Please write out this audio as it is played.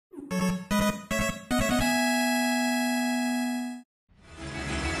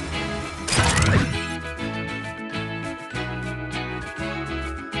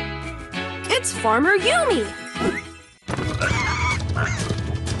It's Farmer Yumi!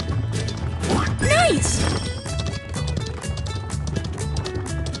 Nice!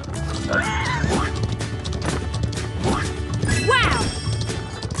 Wow!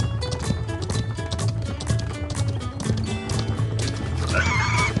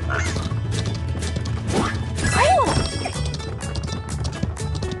 Cool!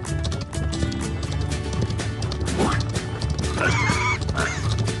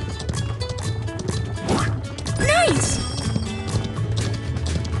 Nice!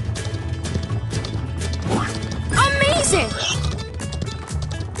 Amazing!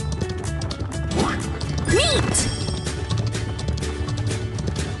 Neat!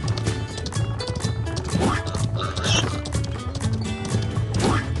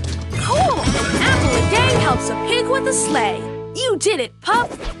 Cool! Apple a day helps a pig with a sleigh. You did it, pup!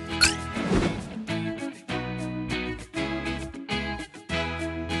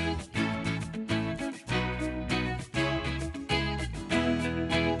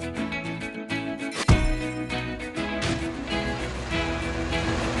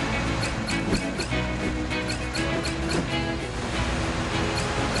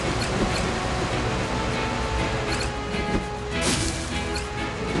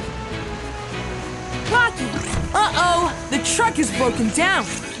 Rocky! Uh-oh! The truck is broken down.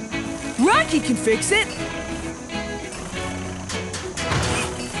 Rocky can fix it.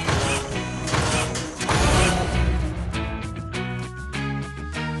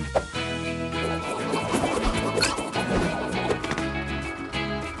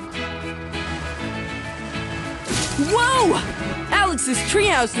 Whoa! Alex's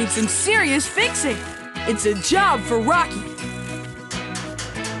treehouse needs some serious fixing. It's a job for Rocky.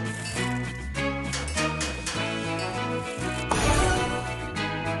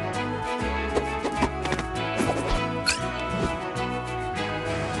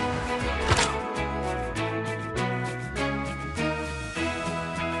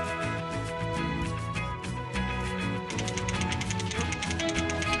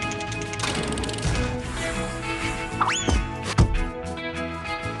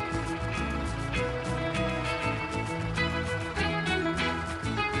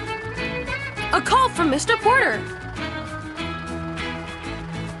 A call from Mr. Porter.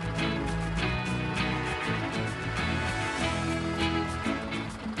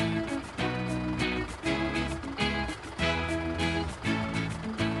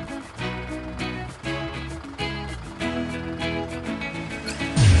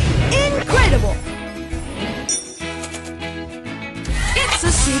 Incredible! It's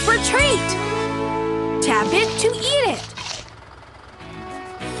a super treat! Tap it to eat it.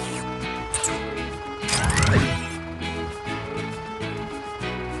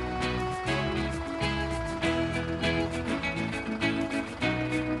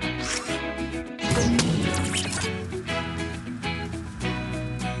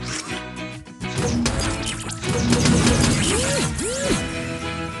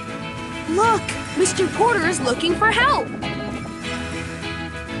 Look! Mr. Porter is looking for help!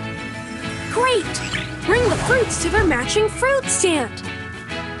 Great! Bring the fruits to their matching fruit stand!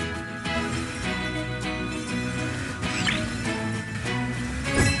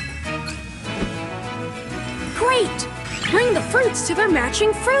 Great! Bring the fruits to their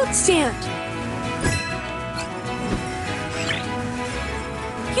matching fruit stand!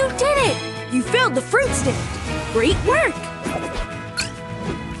 You did it! You filled the fruit stand! Great work!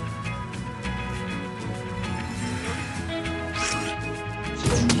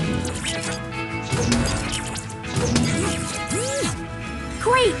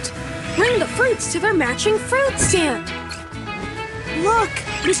 Great! Bring the fruits to their matching fruit stand! Look!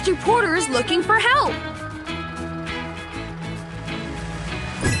 Mr. Porter is looking for help!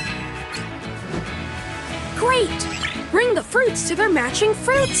 Great! Bring the fruits to their matching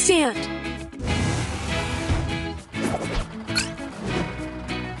fruit stand!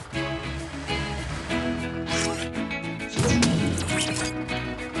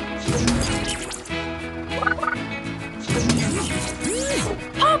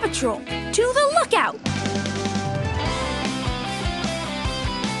 PAW Patrol, to the lookout!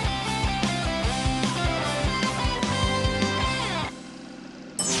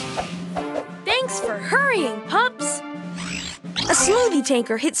 Thanks for hurrying, pups! A smoothie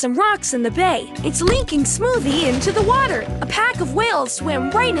tanker hit some rocks in the bay. It's leaking smoothie into the water. A pack of whales swam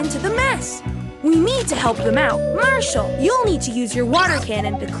right into the mess. We need to help them out. Marshall, you'll need to use your water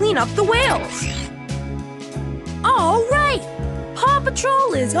cannon to clean up the whales. All right! PAW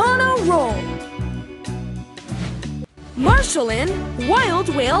Patrol is on a roll. Marshall in Wild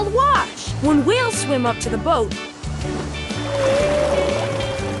Whale Watch. When whales swim up to the boat,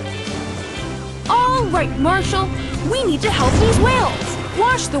 right, Marshall. We need to help these whales.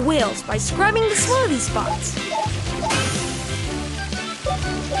 Wash the whales by scrubbing the smoothie spots.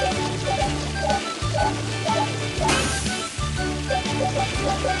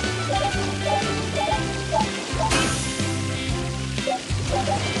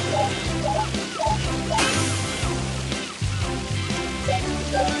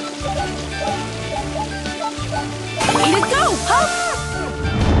 Way to go, Pup!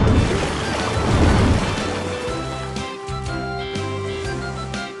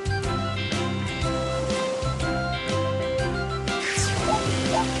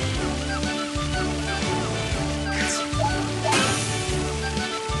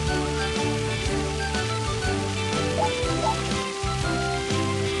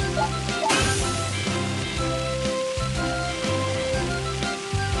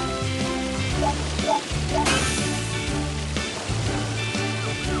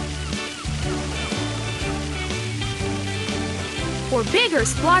 For bigger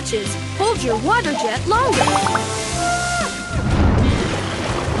splotches, hold your water jet longer.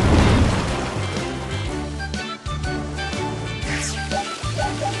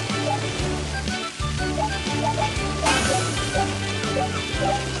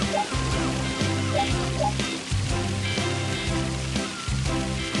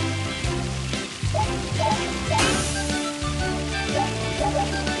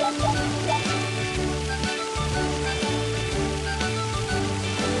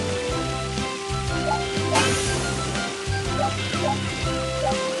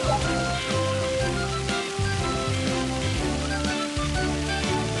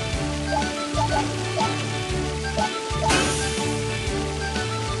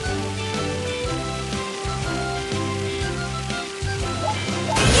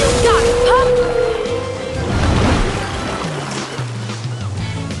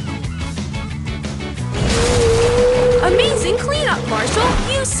 Amazing cleanup, Marshall!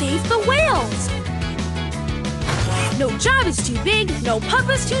 You saved the whales! No job is too big, no pup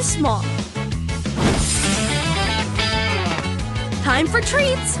is too small. Time for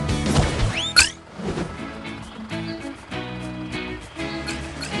treats!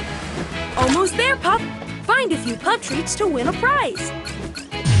 Almost there, Pup! Find a few pup treats to win a prize.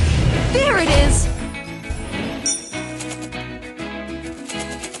 There it is!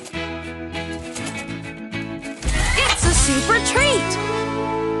 It's a super treat!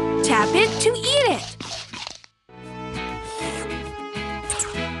 Tap it to eat it.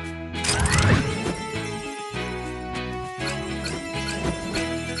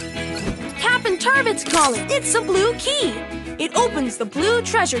 Captain Turbot's calling. It's a blue key. It opens the blue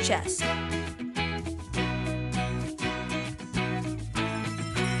treasure chest.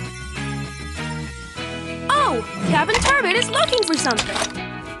 Oh, Captain Turbot is looking for something.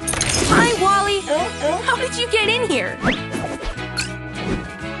 Hi, Wally. How did you get in here?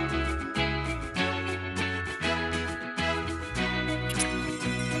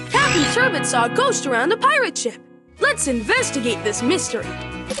 Captain Turbot saw a ghost around a pirate ship. Let's investigate this mystery.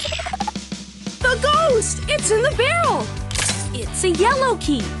 The ghost! It's in the barrel! It's a yellow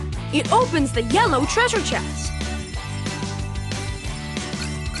key. It opens the yellow treasure chest.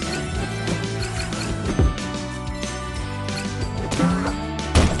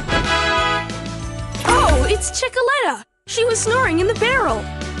 Oh, it's Chicoletta! She was snoring in the barrel.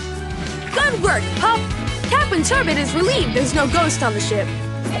 Good work, Pup! Captain Turbot is relieved there's no ghost on the ship.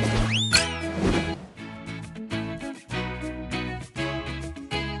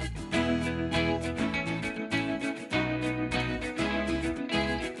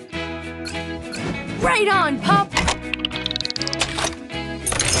 Right on, Pup!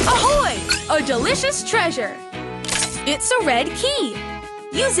 Ahoy! A delicious treasure! It's a red key.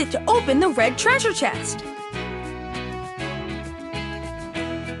 Use it to open the red treasure chest.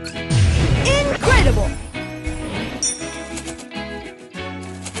 Incredible!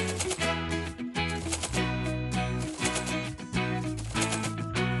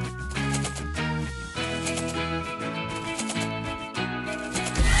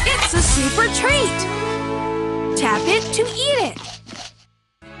 It's a super treat! Tap it to eat it.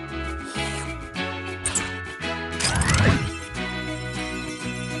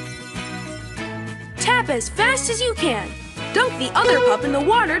 Tap as fast as you can. Dunk the other pup in the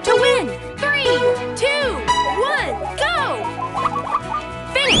water to win. 3, 2, 1, go!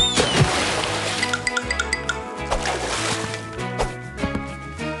 Finish!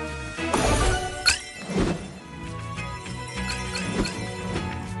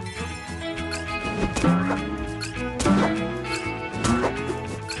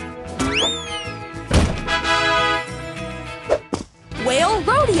 Whale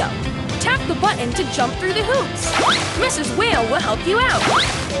rodeo. Tap the button to to jump through the hoops. Mrs. Whale will help you out.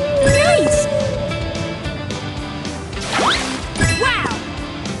 Nice!